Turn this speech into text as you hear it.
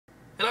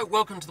Hello,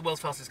 welcome to the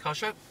world's fastest car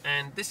show,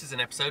 and this is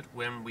an episode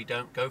when we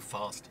don't go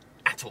fast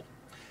at all.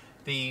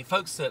 The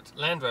folks at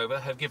Land Rover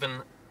have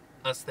given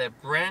us their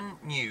brand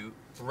new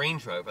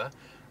Range Rover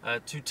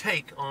to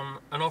take on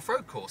an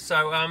off-road course.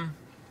 So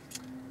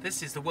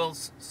this is the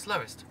world's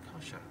slowest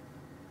car show.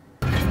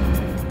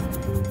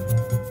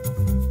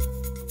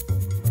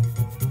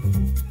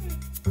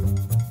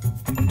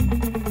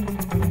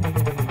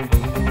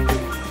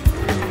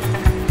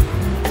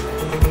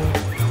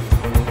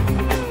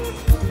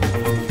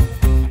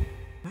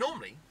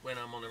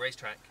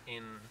 Racetrack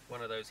in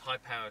one of those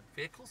high-powered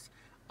vehicles,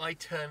 I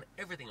turn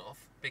everything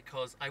off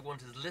because I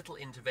want as little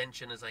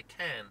intervention as I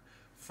can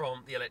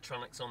from the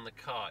electronics on the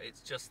car.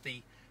 It's just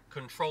the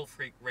control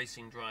freak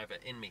racing driver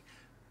in me.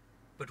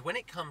 But when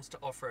it comes to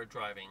off-road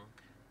driving,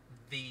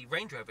 the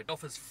Range Rover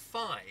offers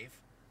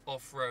 5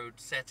 off-road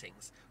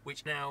settings,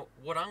 which now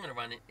what I'm going to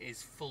run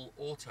is full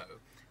auto,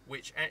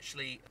 which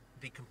actually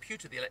the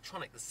computer, the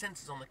electronic, the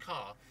sensors on the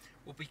car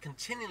will be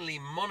continually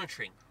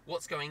monitoring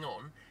what's going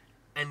on,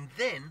 and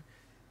then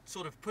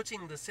sort of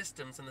putting the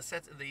systems and the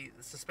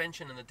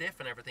suspension and the diff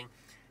and everything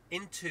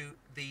into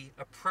the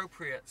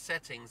appropriate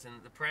settings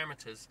and the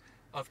parameters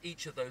of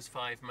each of those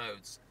 5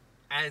 modes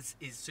as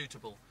is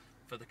suitable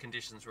for the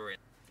conditions we're in.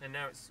 And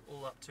now it's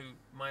all up to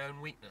my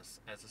own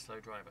weakness as a slow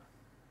driver.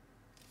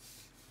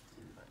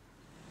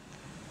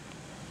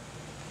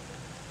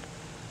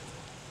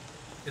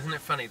 Isn't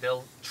it funny?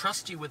 They'll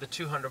trust you with a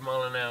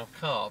 200-mile-an-hour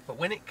car, but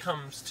when it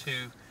comes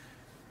to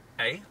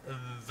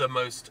the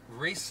most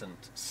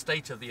recent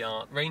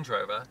state-of-the-art Range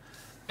Rover,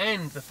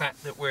 and the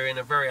fact that we're in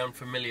a very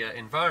unfamiliar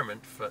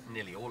environment for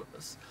nearly all of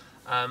us,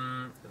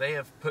 they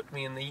have put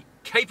me in the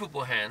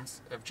capable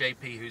hands of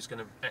JP, who's going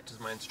to act as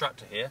my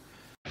instructor here.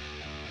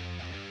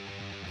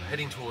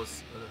 Heading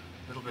towards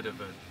a little bit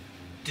of a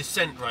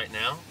descent right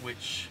now,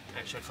 which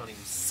actually I can't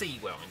even see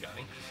where I'm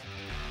going.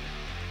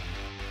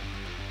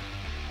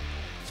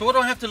 So what do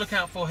I have to look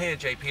out for here,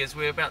 JP, as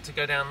we're about to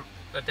go down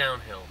a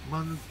downhill?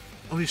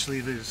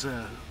 Obviously there's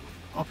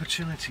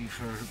opportunity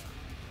for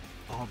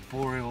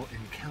arboreal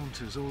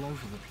encounters all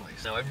over the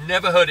place. Now, I've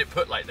never heard it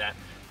put like that,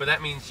 but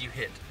that means you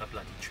hit a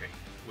bloody tree,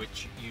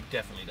 which you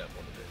definitely don't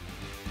want to do.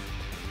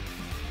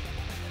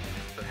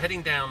 So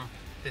heading down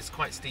this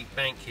quite steep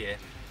bank here,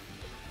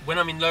 when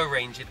I'm in low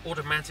range, it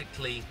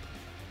automatically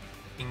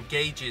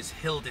engages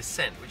hill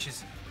descent, which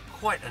is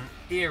quite an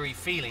eerie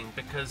feeling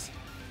because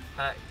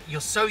you're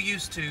so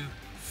used to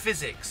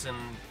physics and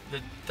the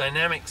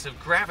dynamics of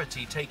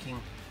gravity taking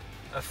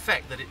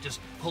effect that it just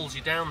pulls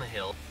you down the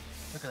hill.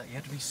 Look at that, you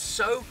have to be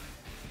so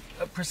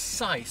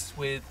precise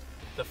with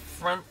the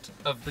front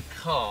of the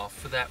car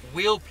for that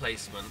wheel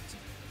placement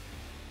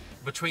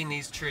between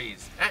these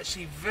trees.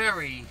 Actually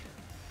very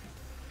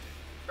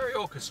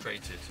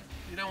orchestrated.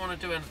 You don't want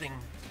to do anything,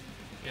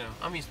 you know,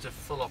 I'm used to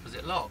full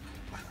opposite lock.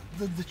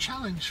 The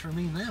challenge for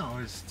me now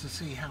is to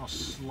see how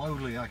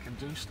slowly I can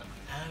do stuff.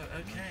 Oh,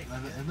 okay.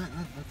 And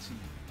that's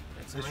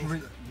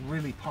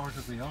really part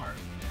of the art.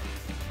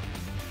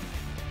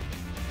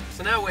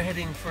 So now we're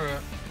heading for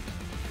a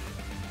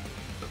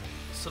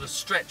sort of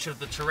stretch of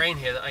the terrain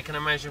here that I can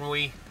imagine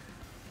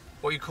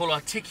what you call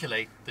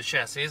articulate the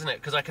chassis, isn't it?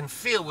 Because I can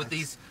feel with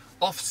these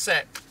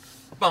offset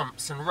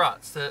bumps and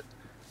ruts that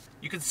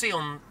you can see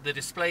on the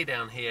display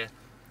down here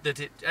that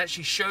it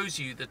actually shows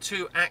you the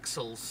 2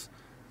 axles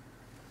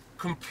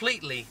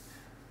completely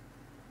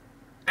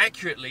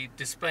accurately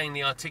displaying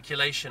the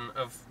articulation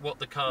of what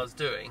the car's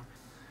doing.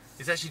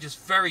 It's actually just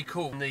very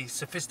cool. The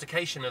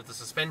sophistication of the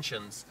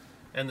suspensions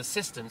and the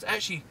systems.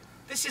 Actually,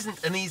 this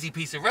isn't an easy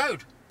piece of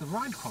road. The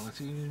ride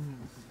quality,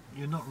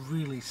 you're not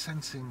really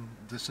sensing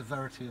the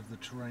severity of the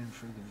terrain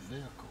through the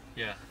vehicle.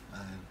 Yeah.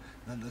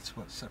 And that's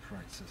what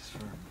separates us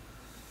from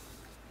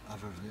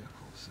other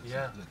vehicles.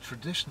 Yeah.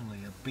 Traditionally,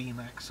 a beam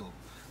axle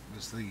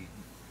was the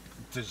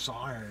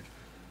desired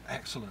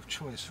axle of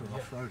choice for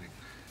off-roading.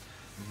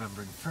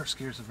 Remembering first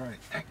gear is a very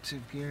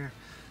active gear,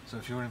 so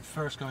if you're in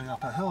first going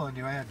up a hill and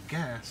you add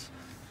gas,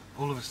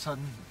 all of a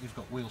sudden you've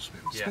got wheel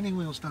spin. Yeah. Spinning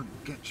wheels don't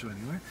get you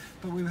anywhere,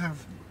 but we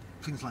have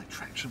things like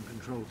traction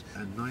control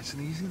and nice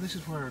and easy. This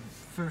is where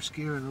first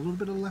gear and a little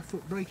bit of left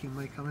foot braking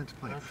may come into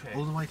play. Okay.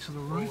 All the way to the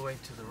right. All the way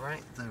to the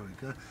right. There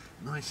we go.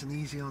 Nice and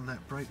easy on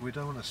that brake. We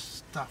don't want to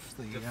stuff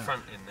the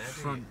front in there.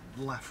 Front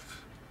left.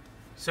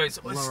 So it's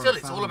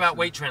all about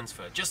weight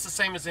transfer, just the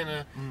same as in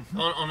a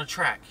on a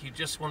track. You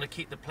just want to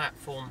keep the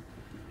platform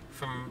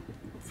from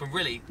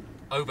really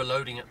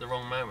overloading at the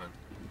wrong moment.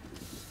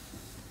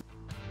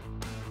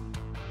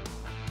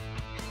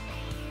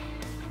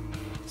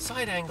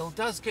 Side angle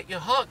does get your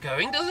heart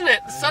going, doesn't it?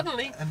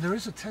 Suddenly. And there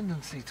is a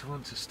tendency to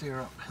want to steer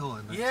uphill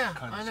in that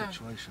kind of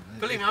situation.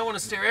 Believe me, I want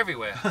to steer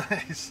everywhere.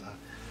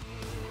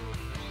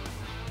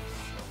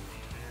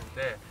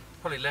 There,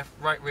 probably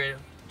right rear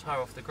tire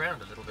off the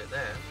ground a little bit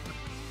there.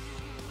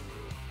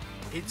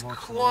 It's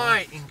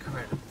quite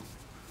incredible.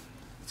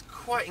 It's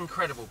quite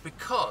incredible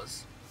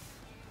because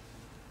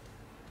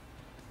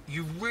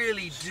you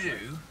really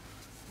do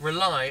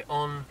rely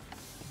on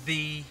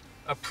the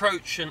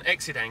approach and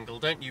exit angle,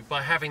 don't you,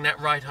 by having that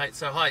ride height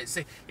so high.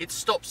 It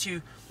stops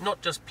you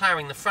not just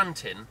ploughing the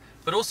front in,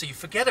 but also you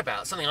forget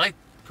about something I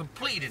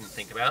completely didn't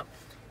think about,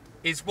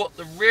 is what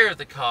the rear of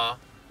the car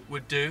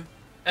would do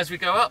as we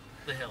go up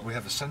the hill. We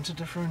have a centre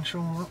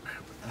differential lock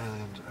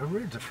and a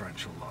rear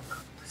differential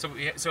lock.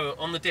 So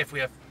on the diff we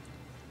have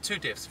two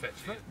diffs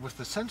effectively. With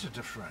the centre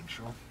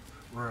differential,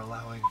 we're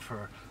allowing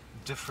for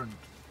different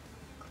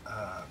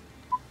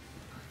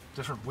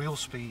wheel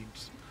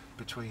speeds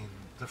between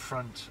the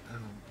front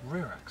and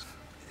rear axle.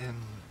 In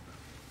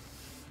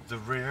the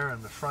rear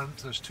and the front,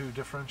 there's two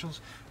differentials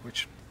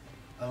which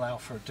allow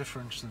for a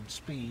difference in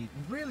speed.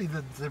 Really,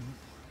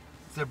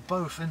 they're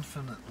both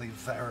infinitely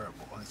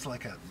variable. It's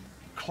like a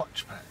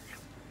clutch pack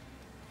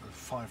of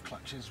 5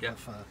 clutches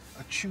with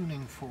a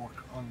tuning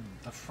fork on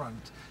the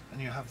front,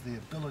 and you have the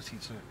ability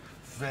to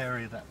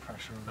vary that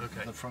pressure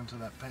on the front of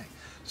that pack.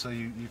 So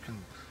you can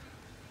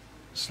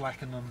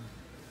slacken them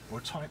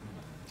or tighten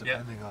them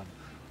depending on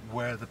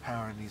where the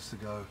power needs to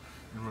go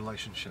in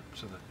relationship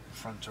to the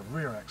front or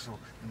rear axle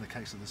in the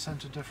case of the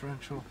centre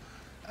differential,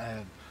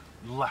 and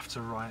left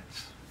to right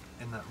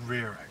in that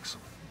rear axle.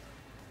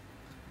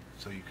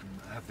 So you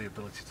can have the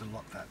ability to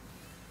lock that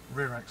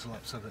rear axle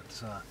up so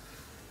that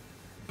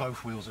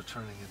both wheels are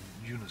turning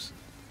in unison.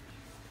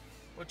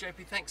 Well,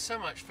 JP, thanks so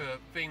much for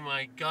being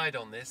my guide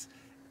on this.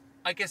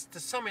 I guess to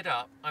sum it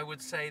up, I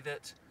would say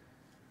that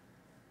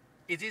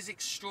it is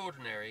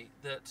extraordinary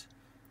that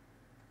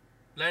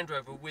Land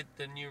Rover with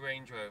the new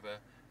Range Rover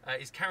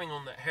is carrying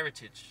on that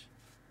heritage,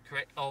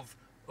 correct, of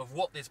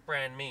what this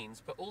brand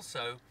means, but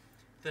also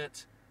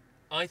that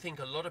I think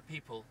a lot of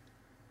people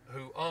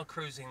who are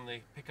cruising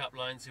the pickup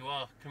lines, who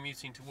are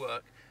commuting to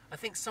work, I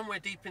think somewhere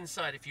deep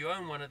inside, if you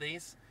own one of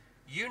these,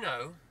 you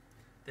know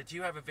that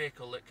you have a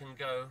vehicle that can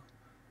go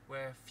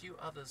where few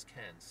others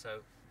can.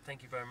 So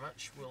thank you very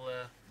much. We'll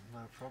no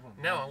problem.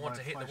 now I want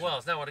to hit the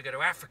wilds. Now I want to go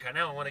to Africa.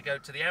 Now I want to go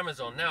to the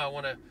Amazon. Now I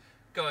want to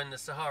go in the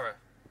Sahara.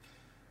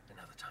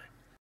 Another time.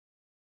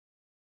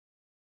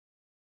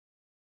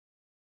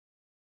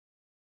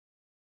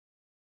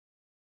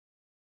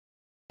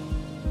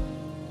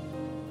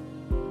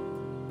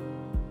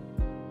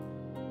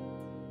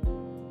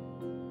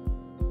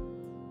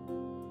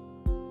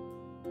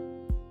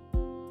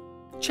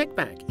 Check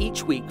back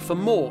each week for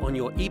more on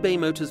your eBay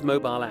Motors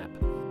mobile app.